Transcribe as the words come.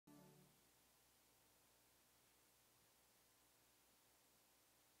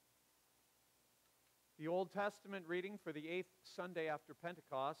The Old Testament reading for the 8th Sunday after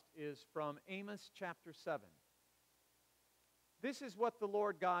Pentecost is from Amos chapter 7. This is what the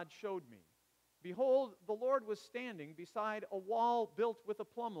Lord God showed me. Behold, the Lord was standing beside a wall built with a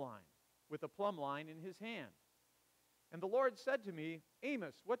plumb line in his hand. And the Lord said to me,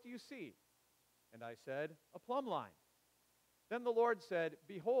 Amos, what do you see? And I said, a plumb line. Then the Lord said,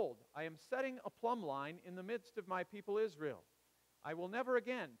 Behold, I am setting a plumb line in the midst of my people Israel. I will never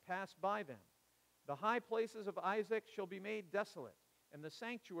again pass by them. The high places of Isaac shall be made desolate, and the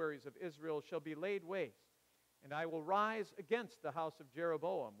sanctuaries of Israel shall be laid waste. And I will rise against the house of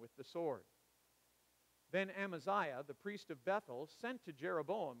Jeroboam with the sword. Then Amaziah, the priest of Bethel, sent to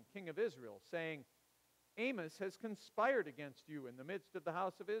Jeroboam, king of Israel, saying, Amos has conspired against you in the midst of the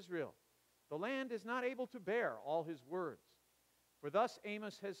house of Israel. The land is not able to bear all his words. For thus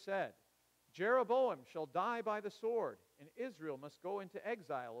Amos has said, Jeroboam shall die by the sword, and Israel must go into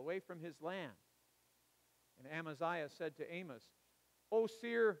exile away from his land. And Amaziah said to Amos, O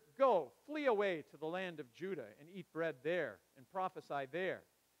seer, go, flee away to the land of Judah, and eat bread there, and prophesy there.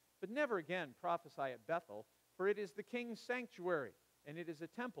 But never again prophesy at Bethel, for it is the king's sanctuary, and it is a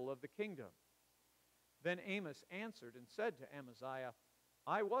temple of the kingdom. Then Amos answered and said to Amaziah,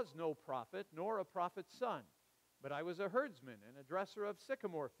 I was no prophet, nor a prophet's son, but I was a herdsman and a dresser of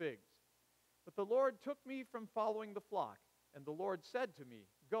sycamore figs. But the Lord took me from following the flock, and the Lord said to me,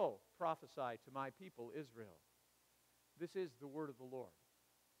 Go, prophesy to my people Israel. This is the word of the Lord.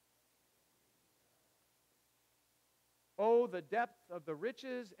 Oh, the depth of the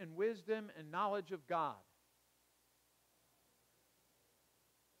riches and wisdom and knowledge of God.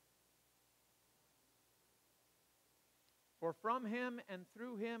 For from him and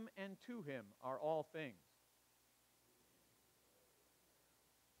through him and to him are all things.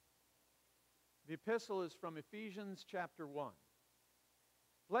 The epistle is from Ephesians chapter 1.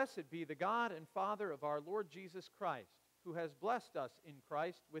 Blessed be the God and Father of our Lord Jesus Christ, who has blessed us in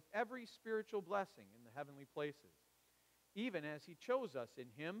Christ with every spiritual blessing in the heavenly places, even as he chose us in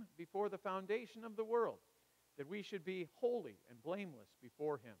him before the foundation of the world, that we should be holy and blameless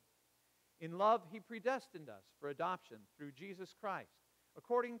before him. In love he predestined us for adoption through Jesus Christ,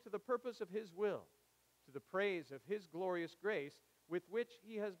 according to the purpose of his will, to the praise of his glorious grace, with which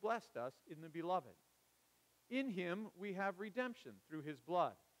he has blessed us in the Beloved. In him we have redemption through his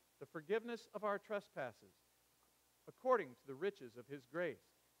blood, the forgiveness of our trespasses, according to the riches of his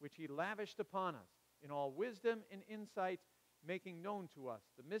grace, which he lavished upon us in all wisdom and insight, making known to us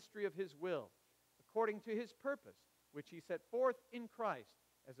the mystery of his will, according to his purpose, which he set forth in Christ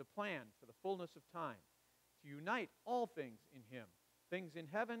as a plan for the fullness of time, to unite all things in him, things in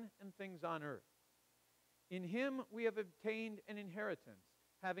heaven and things on earth. In him we have obtained an inheritance,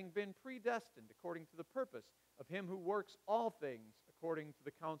 having been predestined according to the purpose of him who works all things according to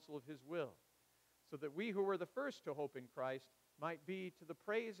the counsel of his will, so that we who were the first to hope in Christ might be to the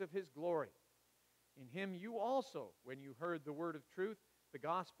praise of his glory. In him you also, when you heard the word of truth, the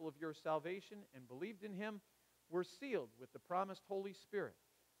gospel of your salvation, and believed in him, were sealed with the promised Holy Spirit,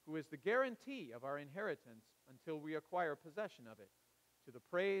 who is the guarantee of our inheritance until we acquire possession of it, to the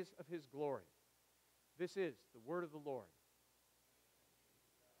praise of his glory. This is the word of the Lord.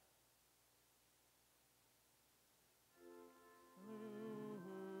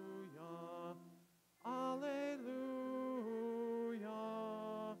 Alleluia, alleluia,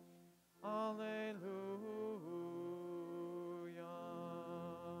 alleluia.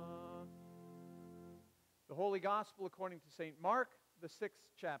 The Holy Gospel according to St. Mark, the 6th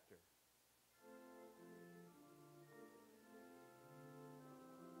chapter.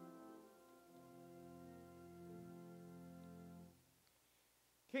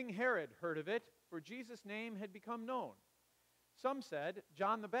 King Herod heard of it, for Jesus' name had become known. Some said,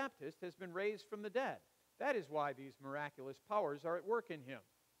 John the Baptist has been raised from the dead. That is why these miraculous powers are at work in him.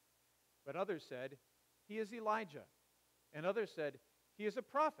 But others said, he is Elijah. And others said, he is a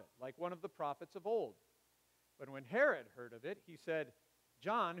prophet, like one of the prophets of old. But when Herod heard of it, he said,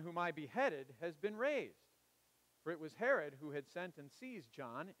 John, whom I beheaded, has been raised. For it was Herod who had sent and seized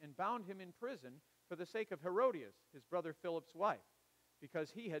John and bound him in prison for the sake of Herodias, his brother Philip's wife,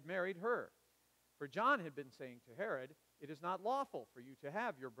 because he had married her. For John had been saying to Herod, it is not lawful for you to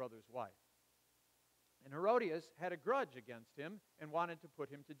have your brother's wife. And Herodias had a grudge against him and wanted to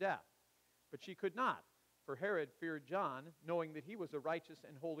put him to death. But she could not, for Herod feared John, knowing that he was a righteous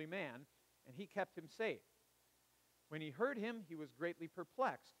and holy man, and he kept him safe. When he heard him, he was greatly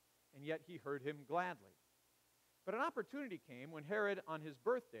perplexed, and yet he heard him gladly. But an opportunity came when Herod, on his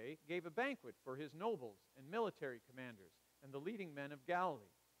birthday, gave a banquet for his nobles and military commanders and the leading men of Galilee.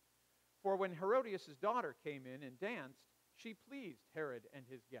 For when Herodias' daughter came in and danced, she pleased Herod and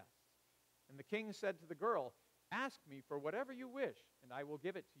his guests. And the king said to the girl, "Ask me for whatever you wish, and I will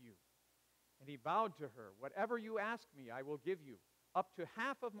give it to you." And he vowed to her, "Whatever you ask me, I will give you, up to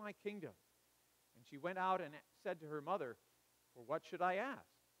half of my kingdom." And she went out and said to her mother, "For what should I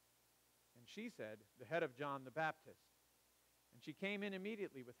ask?" And she said, "The head of John the Baptist." And she came in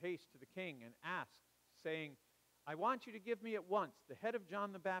immediately with haste to the king and asked, saying, "I want you to give me at once the head of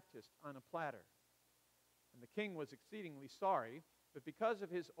John the Baptist on a platter." And the king was exceedingly sorry, but because of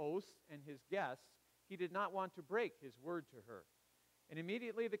his oaths and his guests, he did not want to break his word to her. And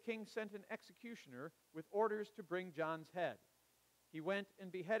immediately the king sent an executioner with orders to bring John's head. He went and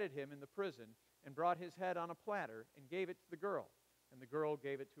beheaded him in the prison and brought his head on a platter and gave it to the girl, and the girl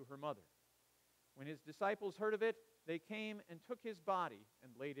gave it to her mother. When his disciples heard of it, they came and took his body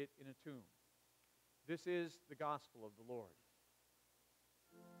and laid it in a tomb. This is the gospel of the Lord.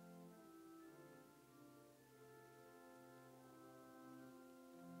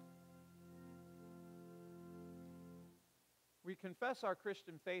 We confess our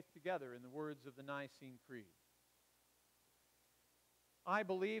Christian faith together in the words of the Nicene Creed. I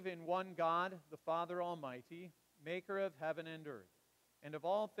believe in one God, the Father Almighty, maker of heaven and earth, and of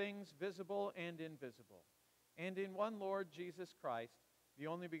all things visible and invisible, and in one Lord Jesus Christ, the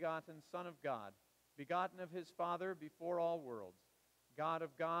only begotten Son of God, begotten of his Father before all worlds, God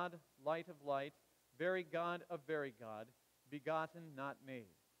of God, light of light, very God of very God, begotten, not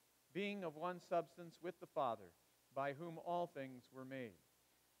made, being of one substance with the Father, by whom all things were made,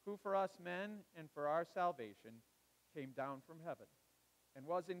 who for us men and for our salvation came down from heaven, and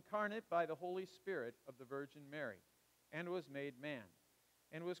was incarnate by the Holy Spirit of the Virgin Mary, and was made man,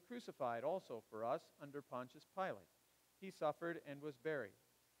 and was crucified also for us under Pontius Pilate. He suffered and was buried.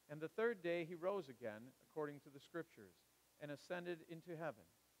 And the third day he rose again, according to the Scriptures, and ascended into heaven,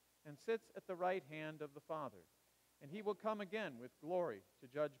 and sits at the right hand of the Father. And he will come again with glory to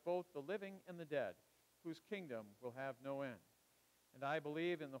judge both the living and the dead, whose kingdom will have no end. And I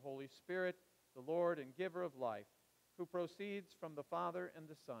believe in the Holy Spirit, the Lord and giver of life, who proceeds from the Father and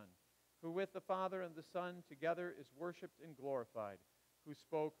the Son, who with the Father and the Son together is worshipped and glorified, who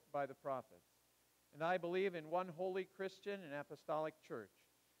spoke by the prophets. And I believe in one holy Christian and apostolic church.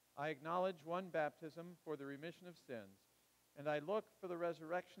 I acknowledge one baptism for the remission of sins, and I look for the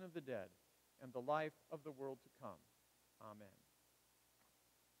resurrection of the dead and the life of the world to come. Amen.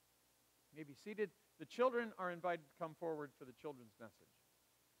 You may be seated. The children are invited to come forward for the children's message.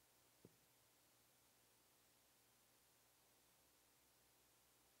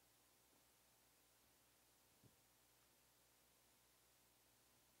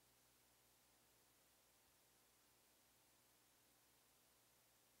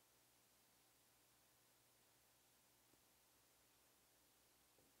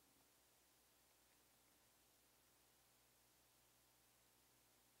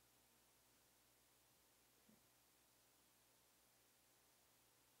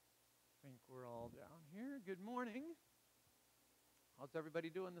 I think we're all down here. Good morning. How's everybody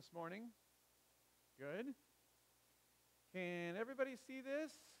doing this morning? Good. Can everybody see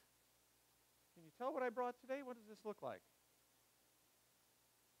this? Can you tell what I brought today? What does this look like?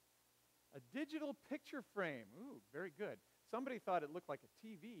 A digital picture frame. Ooh, very good. Somebody thought it looked like a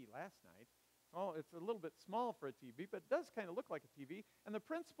TV last night. Oh, it's a little bit small for a TV, but it does kind of look like a TV. And the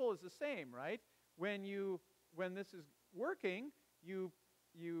principle is the same, right? When this is working, you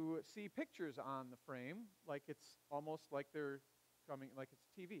see pictures on the frame, like it's almost like they're coming, like it's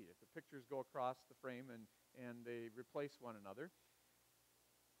TV. If the pictures go across the frame and they replace one another.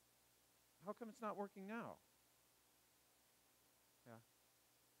 How come it's not working now? Yeah.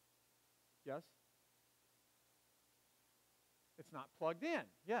 Yes? It's not plugged in.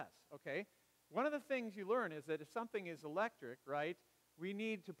 Yes. Okay. One of the things you learn is that if something is electric, right, we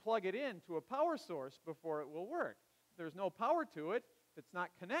need to plug it into a power source before it will work. If there's no power to it, if it's not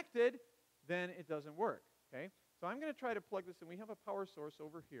connected, then it doesn't work. Okay? So I'm going to try to plug this in. We have a power source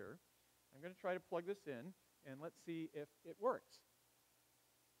over here. I'm going to try to plug this in, and let's see if it works.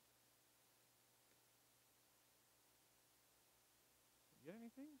 Get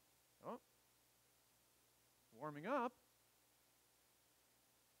anything? Oh. Warming up.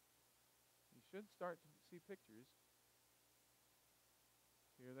 You should start to see pictures.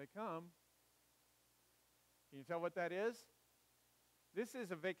 Here they come. Can you tell what that is? This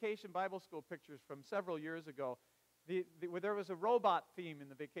is a Vacation Bible School pictures from several years ago. There was a robot theme in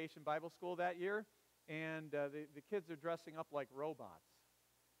the Vacation Bible School that year, and the kids are dressing up like robots.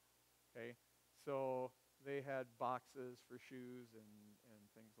 Okay, so they had boxes for shoes and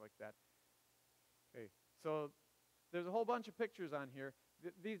things like that. Okay, so there's a whole bunch of pictures on here.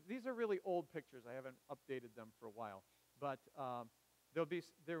 These are really old pictures. I haven't updated them for a while. But There'll be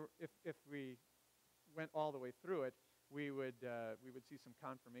there if we went all the way through it, we would see some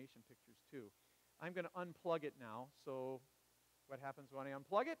confirmation pictures too. I'm going to unplug it now. So what happens when I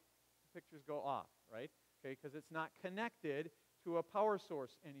unplug it? The pictures go off, right? Okay, because it's not connected to a power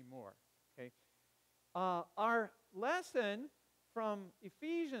source anymore. Okay. Our lesson from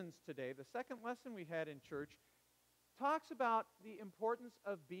Ephesians today, the second lesson we had in church, talks about the importance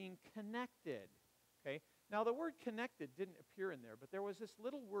of being connected. Okay. Now the word connected didn't appear in there, but there was this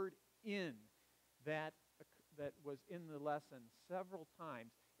little word in that was in the lesson several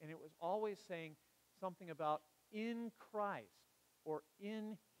times, and it was always saying something about in Christ or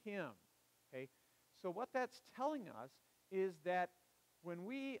in Him. Okay? So what that's telling us is that when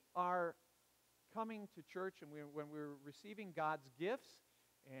we are coming to church and when we're receiving God's gifts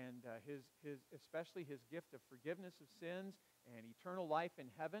and especially His gift of forgiveness of sins and eternal life in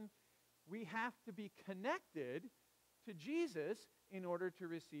heaven, we have to be connected to Jesus in order to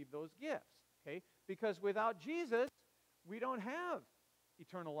receive those gifts. Okay? Because without Jesus, we don't have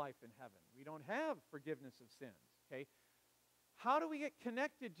eternal life in heaven. We don't have forgiveness of sins. Okay? How do we get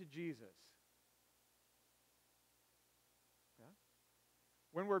connected to Jesus? Yeah.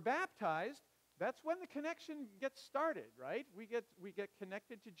 When we're baptized, that's when the connection gets started, right? We get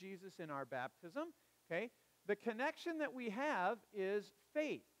connected to Jesus in our baptism. Okay? The connection that we have is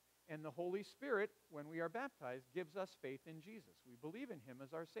faith. And the Holy Spirit, when we are baptized, gives us faith in Jesus. We believe in Him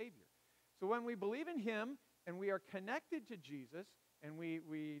as our Savior. So when we believe in Him and we are connected to Jesus and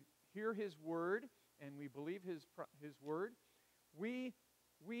we hear His Word and we believe His Word, we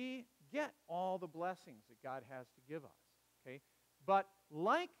get all the blessings that God has to give us. Okay? But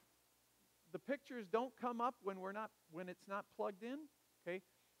like the pictures don't come up when it's not plugged in, okay?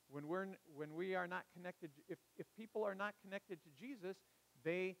 When we are not connected, if people are not connected to Jesus,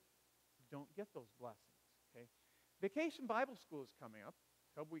 they don't get those blessings. Okay? Vacation Bible School is coming up.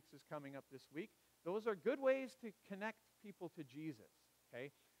 Cub Weeks is coming up this week. Those are good ways to connect people to Jesus.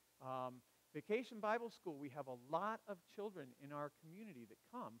 Okay? Vacation Bible School, we have a lot of children in our community that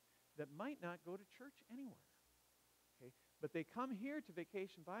come that might not go to church anywhere. Okay? But they come here to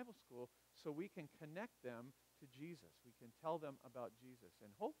Vacation Bible School so we can connect them to Jesus. We can tell them about Jesus.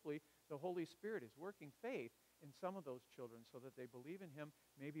 And hopefully the Holy Spirit is working faith in some of those children so that they believe in Him.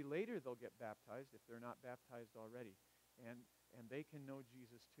 Maybe later they'll get baptized if they're not baptized already. And they can know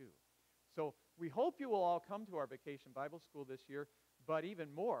Jesus too. So we hope you will all come to our Vacation Bible School this year, but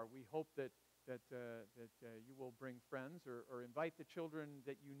even more, we hope that you will bring friends or invite the children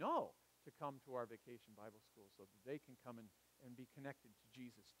that you know to come to our Vacation Bible School so that they can come and be connected to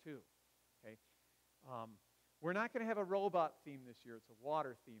Jesus too. Okay? We're not going to have a robot theme this year. It's a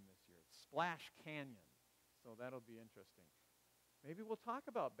water theme this year. It's Splash Canyon. So that'll be interesting. Maybe we'll talk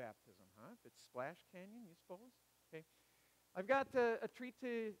about baptism, huh? If it's Splash Canyon, you suppose? Okay. I've got a treat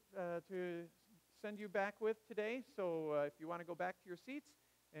to send you back with today. So if you want to go back to your seats,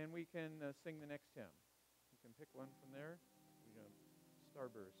 and we can sing the next hymn. You can pick one from there. We got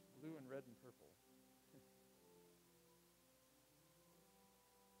Starburst, blue and red and purple.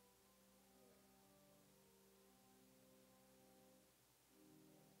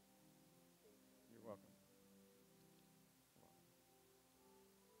 You're welcome.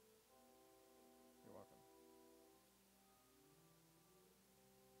 You're welcome.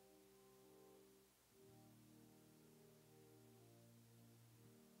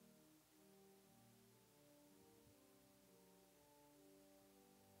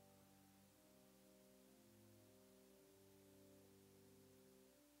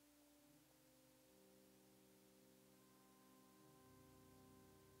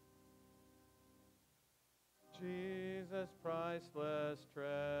 Jesus, priceless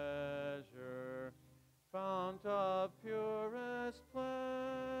treasure, fount of purest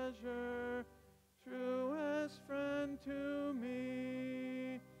pleasure, truest friend to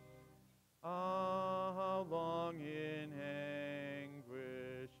me. Ah, how long in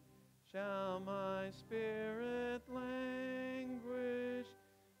anguish shall my spirit languish,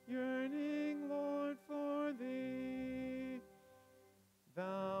 yearning, Lord, for Thee.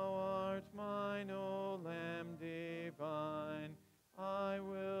 Thou art mine, O Lamb divine, I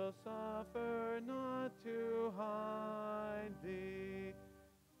will suffer not to hide Thee,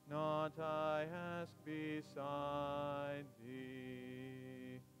 naught I ask beside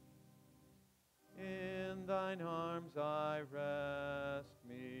Thee. In Thine arms I rest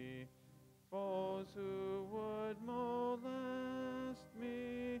me, foes who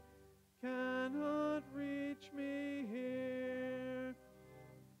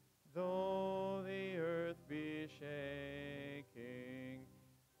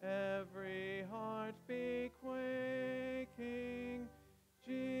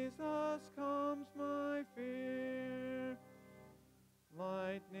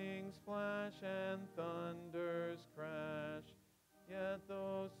Let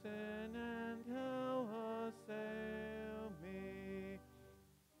though sin and hell assail me,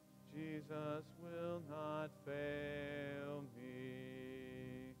 Jesus will not fail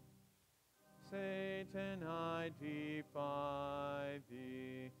me. Satan, I defy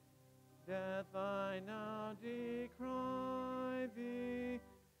thee. Death, I now decry thee.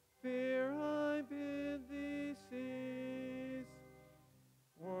 Fear, I bid thee cease.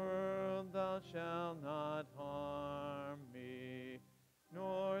 World, thou shalt not harm me,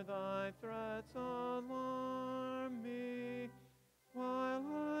 nor thy threats alarm me, while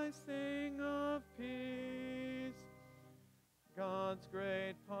I sing of peace. God's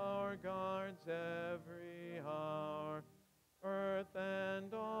great power guards every hour. Earth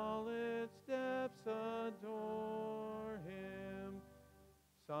and all its depths adore him.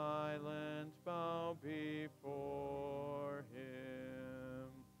 Silent bow before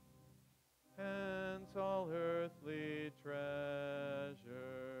him. Hence all earthly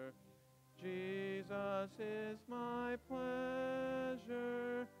treasure. Jesus is my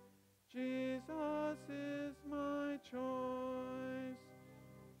pleasure. Jesus is my choice.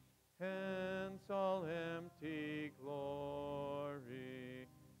 Hence all empty glory.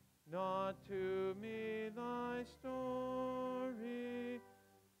 Not to me thy story,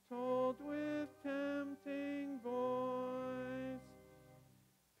 told with tempting voice.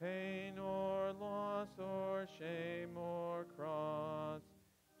 Pain or loss or shame or cross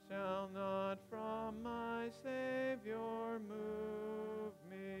shall not from my Savior move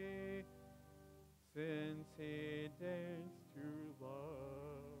me, since he deigns to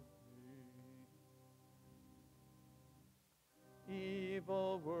love me.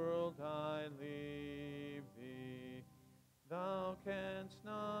 Evil world, I leave thee. Thou canst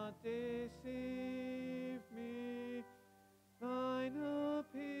not deceive me. Thine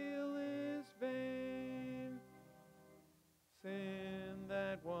appeal is vain. Sin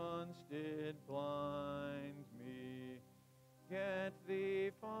that once did blind me, get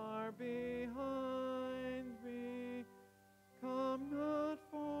thee far behind me. Come not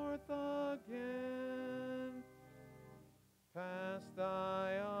forth again. Past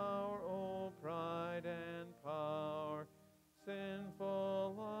thy hour, O pride and power,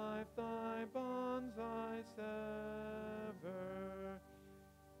 sinful life, thy bonds I sever.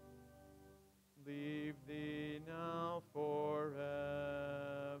 Leave thee now forever.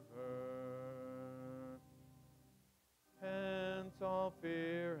 Hence all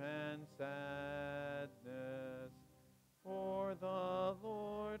fear and sadness, for the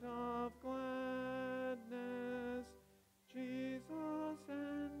Lord of gladness, Jesus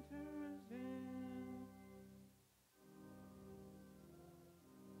enters in.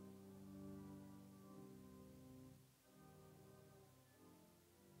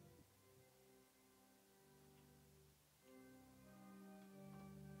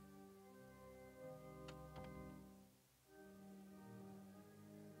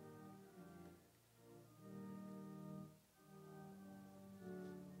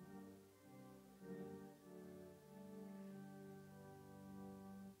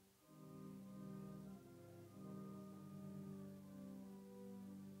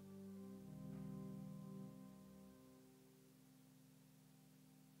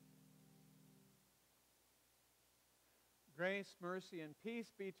 Grace, mercy, and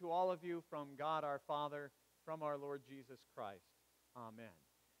peace be to all of you from God our Father, from our Lord Jesus Christ. Amen.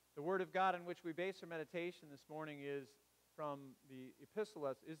 The Word of God on which we base our meditation this morning is the epistle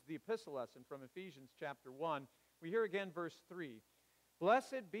lesson from Ephesians chapter 1. We hear again verse 3.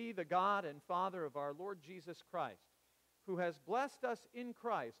 Blessed be the God and Father of our Lord Jesus Christ, who has blessed us in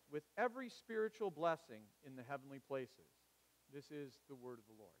Christ with every spiritual blessing in the heavenly places. This is the word of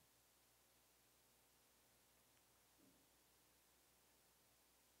the Lord.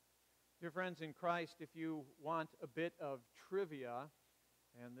 Dear friends in Christ, if you want a bit of trivia,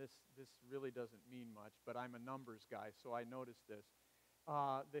 and this really doesn't mean much, but I'm a numbers guy, so I noticed this.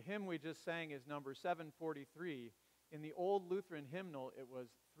 The hymn we just sang is number 743. In the old Lutheran hymnal, it was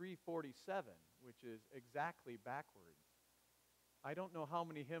 347, which is exactly backwards. I don't know how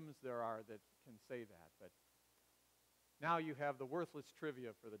many hymns there are that can say that, but now you have the worthless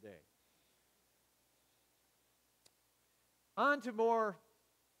trivia for the day. On to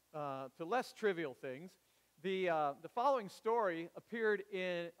less trivial things. The following story appeared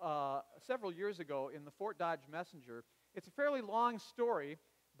several years ago in the Fort Dodge Messenger. It's a fairly long story,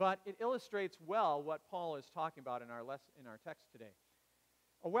 but it illustrates well what Paul is talking about in our text today.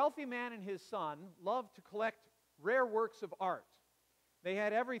 A wealthy man and his son loved to collect rare works of art. They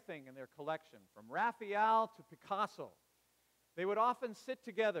had everything in their collection, from Raphael to Picasso. They would often sit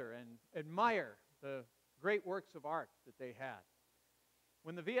together and admire the great works of art that they had.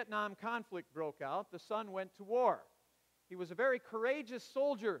 When the Vietnam conflict broke out, the son went to war. He was a very courageous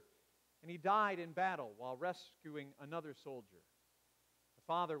soldier, and he died in battle while rescuing another soldier. The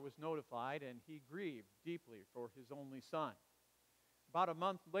father was notified, and he grieved deeply for his only son. About a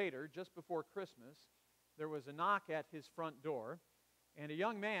month later, just before Christmas, there was a knock at his front door, and a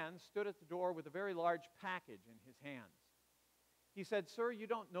young man stood at the door with a very large package in his hands. He said, "Sir, you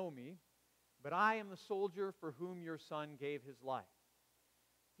don't know me, but I am the soldier for whom your son gave his life.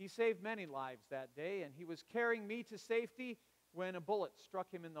 He saved many lives that day, and he was carrying me to safety when a bullet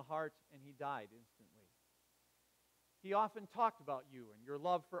struck him in the heart, and he died instantly. He often talked about you and your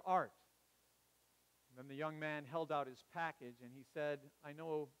love for art." And then the young man held out his package, and he said, "I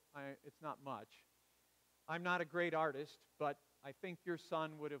know it's not much. I'm not a great artist, but I think your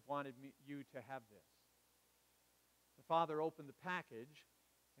son would have wanted you to have this." The father opened the package,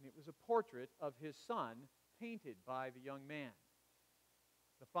 and it was a portrait of his son painted by the young man.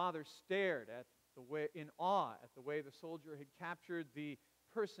 The father stared in awe at the way the soldier had captured the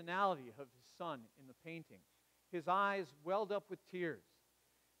personality of his son in the painting. His eyes welled up with tears.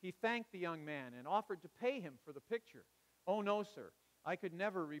 He thanked the young man and offered to pay him for the picture. "Oh, no, sir. I could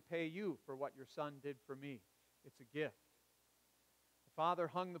never repay you for what your son did for me. It's a gift." The father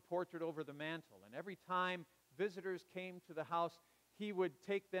hung the portrait over the mantel, and every time visitors came to the house, he would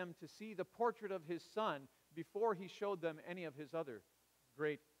take them to see the portrait of his son before he showed them any of his other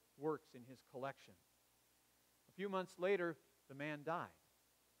great works in his collection. A few months later, the man died.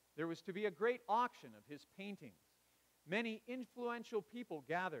 There was to be a great auction of his paintings. Many influential people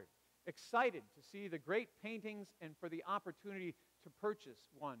gathered, excited to see the great paintings and for the opportunity to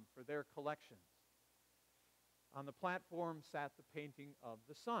purchase one for their collections. On the platform sat the painting of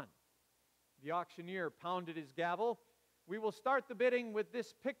the son. The auctioneer pounded his gavel. "We will start the bidding with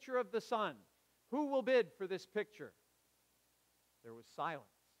this picture of the son. Who will bid for this picture?" There was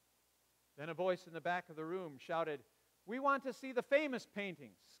silence. Then a voice in the back of the room shouted, "We want to see the famous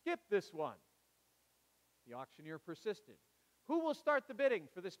painting. Skip this one." The auctioneer persisted. "Who will start the bidding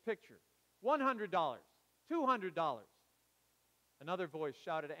for this picture? $100, $200. Another voice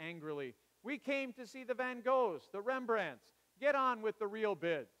shouted angrily, "We came to see the Van Goghs, the Rembrandts. Get on with the real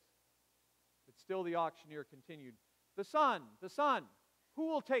bids." But still the auctioneer continued, the son. Who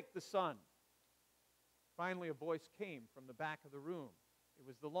will take the son?" Finally, a voice came from the back of the room. It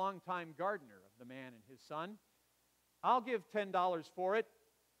was the longtime gardener of the man and his son. "I'll give $10 for it."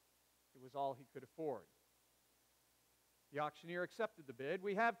 It was all he could afford. The auctioneer accepted the bid.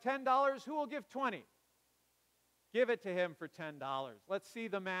 "We have $10. Who will give 20? "Give it to him for $10. Let's see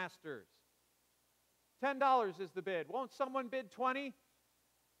the masters." $10 is the bid. "Won't someone bid 20?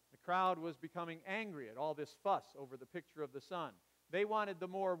 The crowd was becoming angry at all this fuss over the picture of the son. They wanted the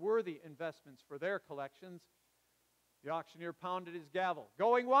more worthy investments for their collections. The auctioneer pounded his gavel.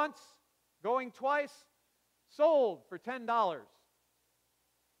 "Going once? Going twice? Sold for $10.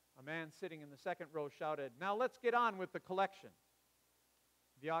 A man sitting in the second row shouted, "Now let's get on with the collection."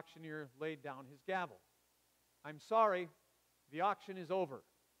 The auctioneer laid down his gavel. "I'm sorry, the auction is over."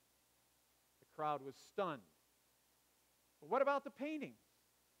 The crowd was stunned. "But what about the paintings?"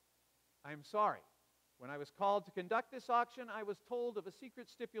 "I'm sorry. When I was called to conduct this auction, I was told of a secret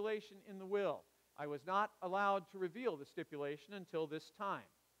stipulation in the will. I was not allowed to reveal the stipulation until this time.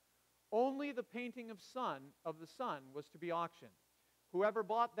 Only the painting of the son was to be auctioned. Whoever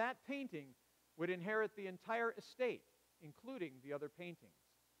bought that painting would inherit the entire estate, including the other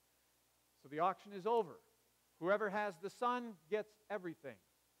paintings. So the auction is over. Whoever has the son gets everything."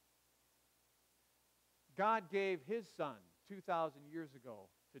 God gave his son 2,000 years ago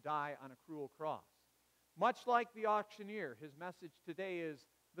to die on a cruel cross. Much like the auctioneer, his message today is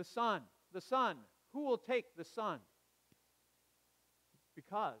the son. Who will take the son?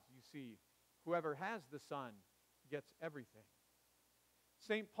 Because, you see, whoever has the son gets everything.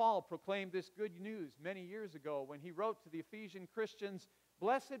 St. Paul proclaimed this good news many years ago when he wrote to the Ephesian Christians,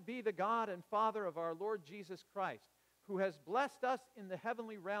 "Blessed be the God and Father of our Lord Jesus Christ, who has blessed us in the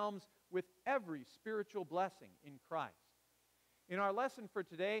heavenly realms with every spiritual blessing in Christ." In our lesson for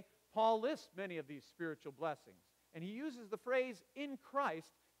today, Paul lists many of these spiritual blessings, and he uses the phrase "in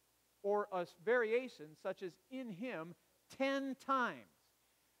Christ" or a variation such as "in Him" 10 times.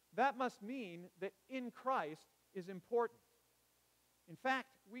 That must mean that in Christ is important. In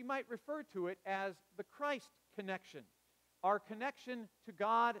fact, we might refer to it as the Christ connection. Our connection to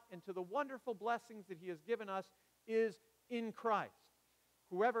God and to the wonderful blessings that He has given us is in Christ.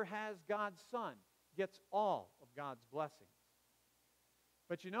 Whoever has God's Son gets all of God's blessings.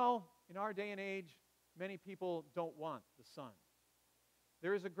 But you know, in our day and age, many people don't want the Son.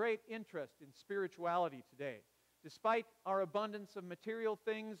 There is a great interest in spirituality today. Despite our abundance of material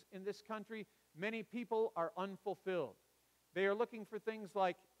things in this country, many people are unfulfilled. They are looking for things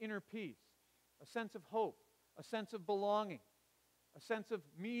like inner peace, a sense of hope, a sense of belonging, a sense of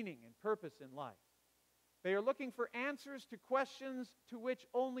meaning and purpose in life. They are looking for answers to questions to which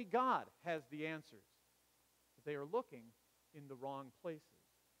only God has the answers. But they are looking in the wrong places.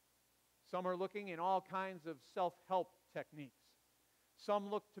 Some are looking in all kinds of self-help techniques. Some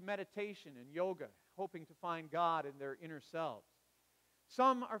look to meditation and yoga, hoping to find God in their inner selves.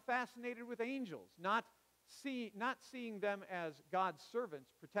 Some are fascinated with angels, not seeing them as God's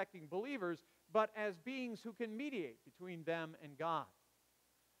servants protecting believers, but as beings who can mediate between them and God.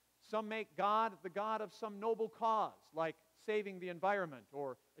 Some make God the God of some noble cause, like saving the environment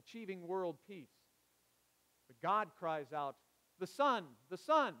or achieving world peace. But God cries out, the Son,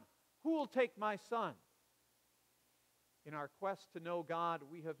 who will take my son? In our quest to know God,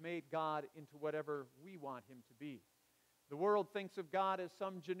 we have made God into whatever we want him to be. The world thinks of God as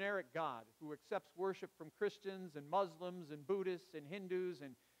some generic God who accepts worship from Christians and Muslims and Buddhists and Hindus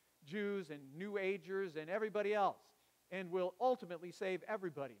and Jews and New Agers and everybody else, and will ultimately save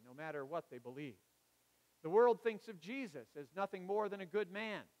everybody, no matter what they believe. The world thinks of Jesus as nothing more than a good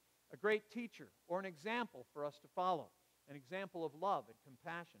man, a great teacher, or an example for us to follow, an example of love and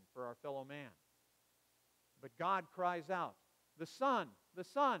compassion for our fellow man. But God cries out, the Son,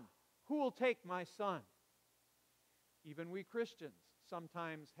 who will take my son? Even we Christians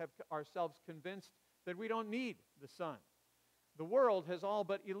sometimes have ourselves convinced that we don't need the Son. The world has all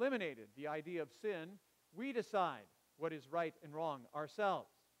but eliminated the idea of sin. We decide what is right and wrong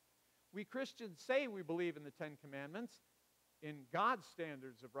ourselves. We Christians say we believe in the Ten Commandments, in God's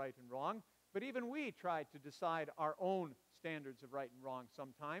standards of right and wrong, but even we try to decide our own standards of right and wrong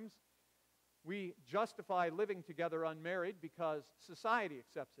sometimes. We justify living together unmarried because society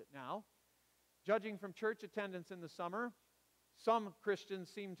accepts it now. Judging from church attendance in the summer, some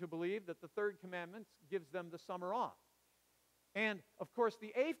Christians seem to believe that the third commandment gives them the summer off. And, of course,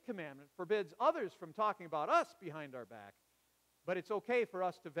 the eighth commandment forbids others from talking about us behind our back, but it's okay for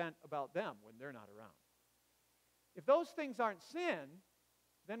us to vent about them when they're not around. If those things aren't sin,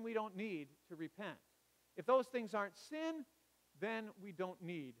 then we don't need to repent. If those things aren't sin, then we don't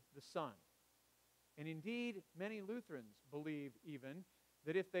need the Son. And indeed, many Lutherans believe even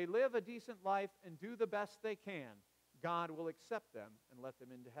that if they live a decent life and do the best they can, God will accept them and let them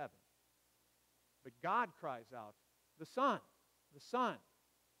into heaven. But God cries out, the Son,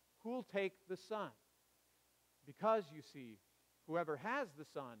 who will take the Son? Because, you see, whoever has the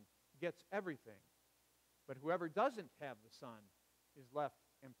Son gets everything, but whoever doesn't have the Son is left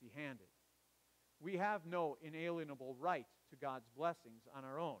empty-handed. We have no inalienable right to God's blessings on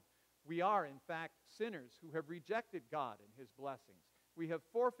our own. We are, in fact, sinners who have rejected God and his blessings. We have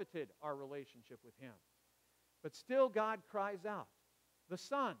forfeited our relationship with him. But still God cries out, the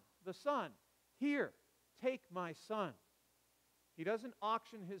Son, here, take my son. He doesn't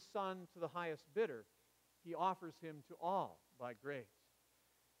auction his son to the highest bidder. He offers him to all by grace.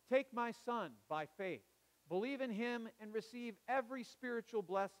 Take my son by faith. Believe in him and receive every spiritual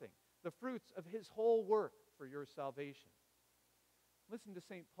blessing, the fruits of his whole work for your salvation. Listen to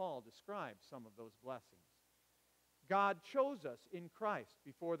St. Paul describe some of those blessings. God chose us in Christ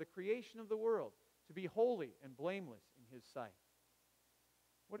before the creation of the world to be holy and blameless in his sight.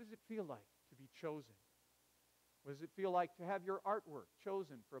 What does it feel like to be chosen? What does it feel like to have your artwork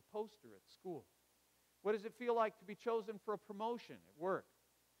chosen for a poster at school? What does it feel like to be chosen for a promotion at work?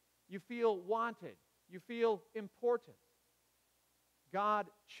 You feel wanted. You feel important. God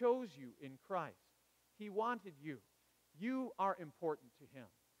chose you in Christ. He wanted you. You are important to him.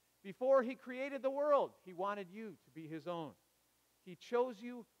 Before he created the world, he wanted you to be his own. He chose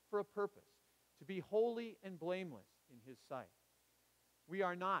you for a purpose, to be holy and blameless in his sight. We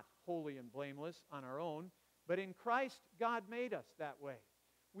are not holy and blameless on our own, but in Christ, God made us that way.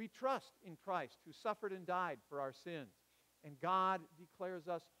 We trust in Christ, who suffered and died for our sins, and God declares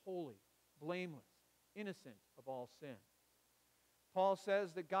us holy, blameless, innocent of all sin. Paul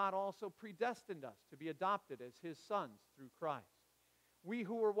says that God also predestined us to be adopted as his sons through Christ. We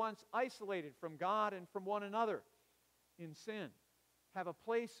who were once isolated from God and from one another in sin have a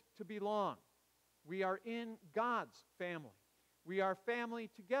place to belong. We are in God's family. We are family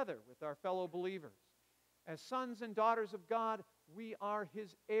together with our fellow believers. As sons and daughters of God, we are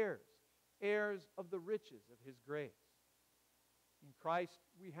his heirs, heirs of the riches of his grace. In Christ,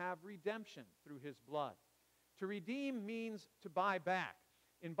 we have redemption through his blood. To redeem means to buy back.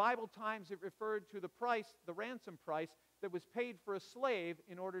 In Bible times, it referred to the price, the ransom price, that was paid for a slave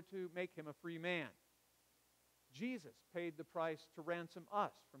in order to make him a free man. Jesus paid the price to ransom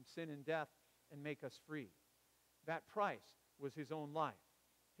us from sin and death and make us free. That price was his own life,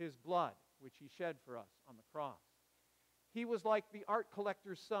 his blood, which he shed for us on the cross. He was like the art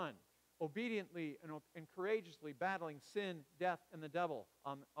collector's son, obediently and courageously battling sin, death, and the devil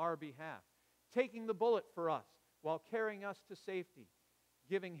on our behalf, taking the bullet for us while carrying us to safety,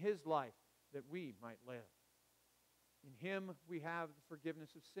 giving his life that we might live. In him we have the forgiveness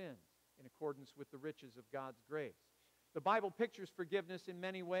of sins in accordance with the riches of God's grace. The Bible pictures forgiveness in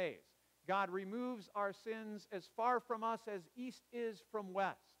many ways. God removes our sins as far from us as east is from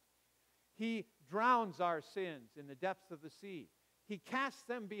west. He drowns our sins in the depths of the sea. He casts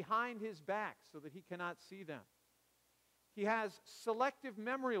them behind his back so that he cannot see them. He has selective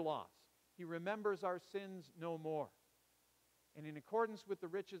memory loss. He remembers our sins no more. And in accordance with the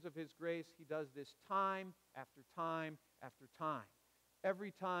riches of his grace, he does this time after time after time.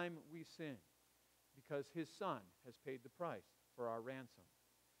 Every time we sin, because his Son has paid the price for our ransom.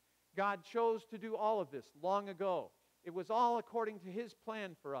 God chose to do all of this long ago. It was all according to his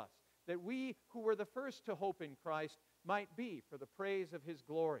plan for us, that we who were the first to hope in Christ might be for the praise of his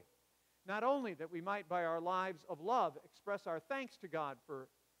glory. Not only that we might by our lives of love express our thanks to God for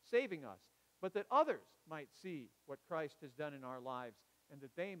saving us, but that others might see what Christ has done in our lives and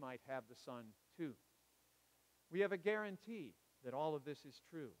that they might have the Son too. We have a guarantee that all of this is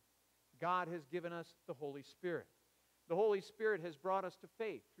true. God has given us the Holy Spirit. The Holy Spirit has brought us to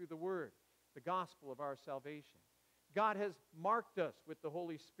faith through the Word, the gospel of our salvation. God has marked us with the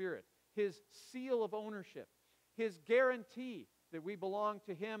Holy Spirit, his seal of ownership, his guarantee that we belong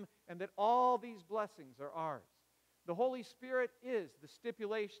to him and that all these blessings are ours. The Holy Spirit is the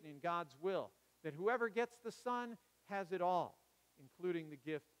stipulation in God's will that whoever gets the Son has it all, including the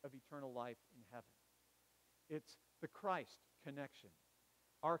gift of eternal life in heaven. It's the Christ connection.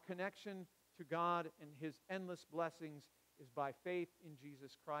 Our connection to God and his endless blessings is by faith in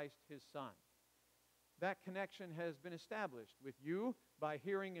Jesus Christ, his Son. That connection has been established with you by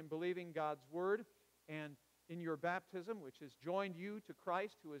hearing and believing God's word, and in your baptism, which has joined you to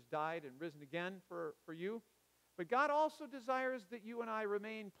Christ, who has died and risen again for you. But God also desires that you and I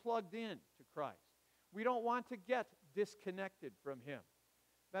remain plugged in to Christ. We don't want to get disconnected from him.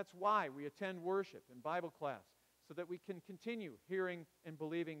 That's why we attend worship and Bible class, so that we can continue hearing and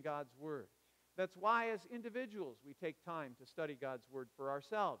believing God's word. That's why as individuals we take time to study God's word for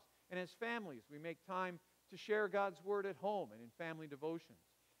ourselves. And as families we make time to share God's word at home and in family devotions,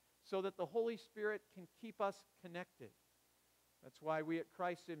 so that the Holy Spirit can keep us connected. That's why we at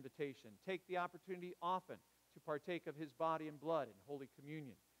Christ's invitation take the opportunity often to partake of his body and blood in Holy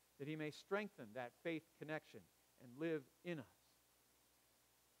Communion, that he may strengthen that faith connection and live in us.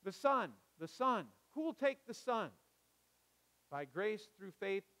 The Son. Who will take the Son? By grace through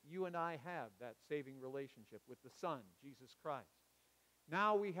faith, you and I have that saving relationship with the Son, Jesus Christ.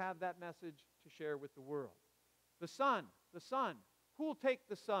 Now we have that message to share with the world. The Son. Who will take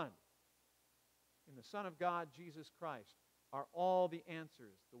the Son? In the Son of God, Jesus Christ, are all the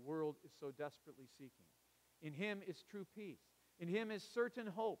answers the world is so desperately seeking. In him is true peace. In him is certain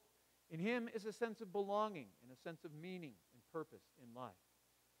hope. In him is a sense of belonging and a sense of meaning and purpose in life.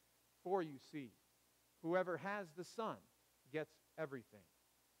 For you see, whoever has the Son gets everything.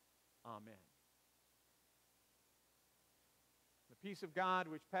 Amen. The peace of God,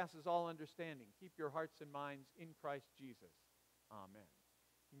 which passes all understanding, keep your hearts and minds in Christ Jesus. Amen.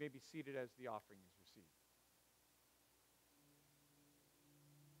 You may be seated as the offering is received.